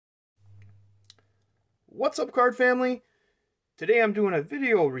What's up, card family? Today I'm doing a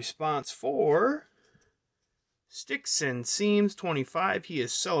video response for Seams25. He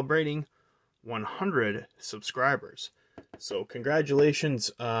is celebrating 100 subscribers. So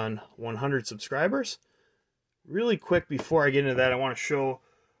congratulations on 100 subscribers. Really quick before I get into that, I want to show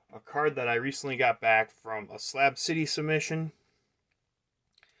a card that I recently got back from a Slab City submission.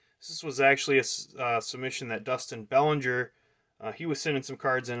 This was actually a submission that Dustin Bellinger, he was sending some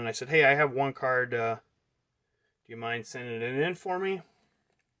cards in, and I said, hey, I have one card, do you mind sending it in for me?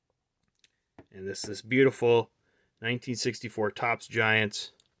 And this beautiful 1964 Topps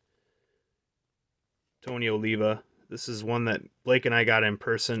Giants, Tony Oliva. This is one that Blake and I got in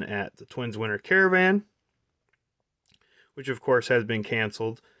person at the Twins Winter Caravan, which of course has been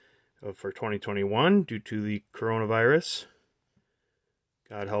canceled for 2021 due to the coronavirus.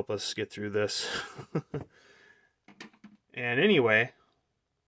 God help us get through this. And anyway,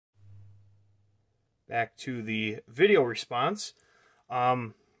 back to the video response.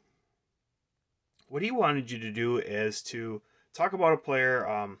 What he wanted you to do is to talk about a player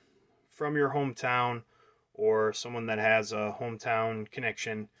from your hometown or someone that has a hometown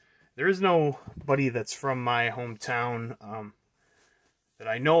connection. There is nobody that's from my hometown that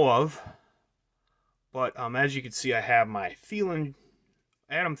I know of, but as you can see, I have my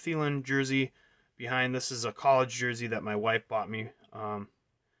Adam Thielen jersey behind. This is a college jersey that my wife bought me.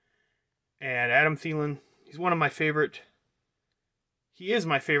 And Adam Thielen, he's one of my favorite. He is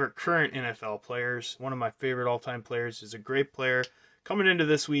my favorite current NFL players. One of my favorite all-time players. He's a great player. Coming into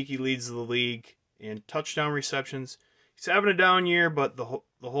this week, he leads the league in touchdown receptions. He's having a down year, but the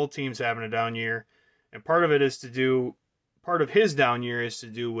whole team's having a down year. And part of his down year is to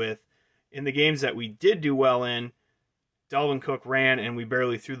do with, in the games that we did do well in, Dalvin Cook ran and we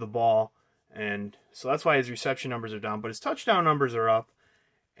barely threw the ball. And so that's why his reception numbers are down. But his touchdown numbers are up.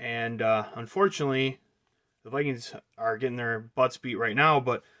 And unfortunately, the Vikings are getting their butts beat right now.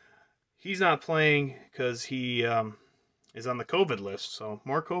 But he's not playing because he is on the COVID list. So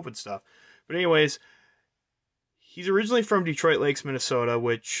more COVID stuff. But anyways, he's originally from Detroit Lakes, Minnesota,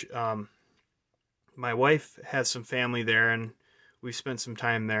 which my wife has some family there. And we spent some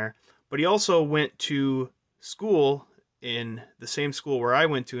time there. But he also went to school in the same school where I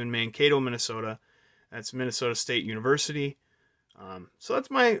went to in Mankato, Minnesota. That's Minnesota State University. So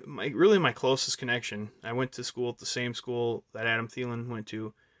that's really my closest connection. I went to school at the same school that Adam Thielen went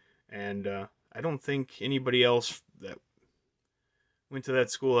to, and I don't think anybody else that went to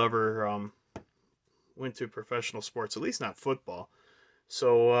that school ever went to professional sports, at least not football.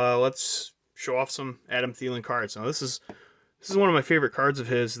 So let's show off some Adam Thielen cards. Now this is one of my favorite cards of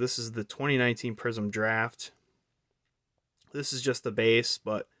his. This is the 2019 Prism Draft. This is just the base,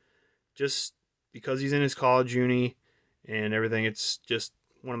 but just because he's in his college uni and everything, it's just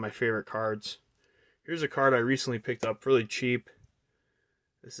one of my favorite cards. Here's a card I recently picked up really cheap.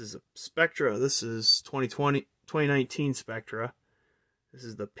 This is a Spectra. This is 2019 Spectra. This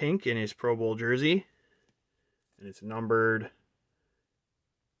is the pink in his Pro Bowl jersey. And it's numbered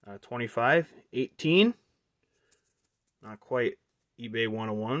 25, 18. Not quite eBay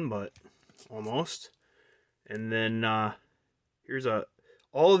 101, but almost. And then here's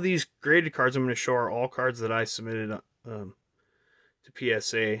all of these graded cards I'm going to show are all cards that I submitted to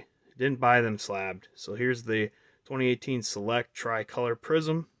PSA. Didn't buy them slabbed. So here's the 2018 Select Tricolor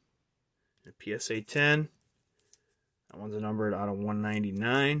Prism, and PSA 10. That one's numbered out of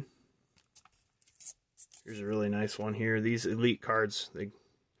 199. Here's a really nice one here. These elite cards, they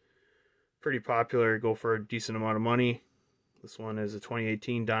pretty popular, go for a decent amount of money. This one is a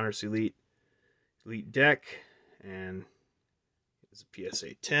 2018 Donruss Elite deck, and it's a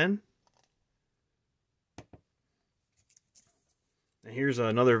PSA 10. And here's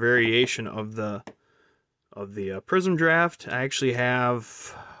another variation of the Prism Draft. I actually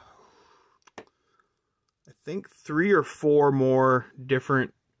have, I think, 3 or 4 more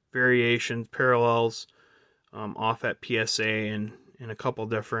different variations, parallels, off at PSA and in a couple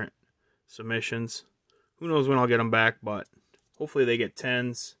different submissions. Who knows when I'll get them back, but hopefully they get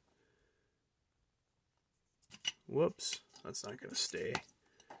 10s. Whoops, that's not going to stay.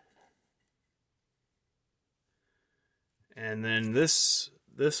 And then this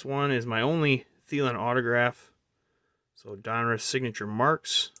one is my only Thielen autograph. So Donruss Signature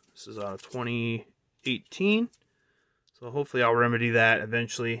Marks. This is out of 2018. So hopefully I'll remedy that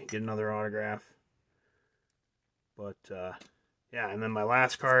eventually, get another autograph. But yeah, and then my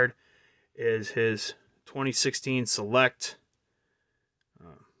last card is his 2016 Select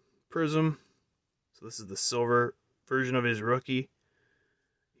Prism. So this is the silver version of his rookie.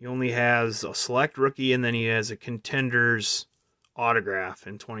 He only has a Select rookie, and then he has a Contenders autograph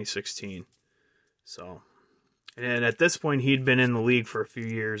in 2016. So And at this point, he'd been in the league for a few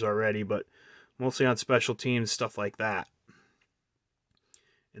years already, but mostly on special teams, stuff like that.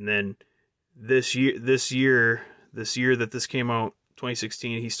 And then this year that this came out,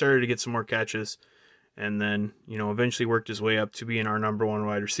 2016, he started to get some more catches, and then, you know, eventually worked his way up to being our number one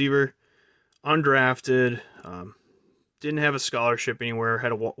wide receiver. Undrafted, didn't have a scholarship anywhere,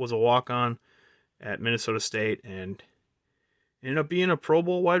 was a walk-on at Minnesota State, and ended up being a Pro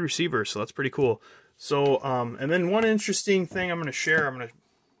Bowl wide receiver, so that's pretty cool. So, and then one interesting thing I'm going to share,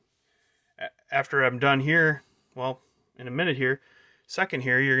 after I'm done here, well, in a minute here, second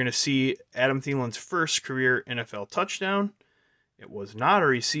here, you're going to see Adam Thielen's first career NFL touchdown. It was not a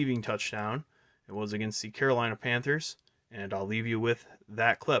receiving touchdown. It was against the Carolina Panthers, and I'll leave you with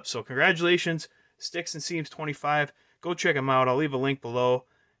that clip. So congratulations, Sticks and Seams25. Go check them out. I'll leave a link below.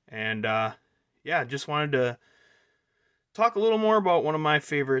 And, yeah, just wanted to talk a little more about one of my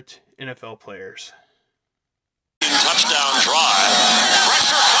favorite NFL players. Touchdown.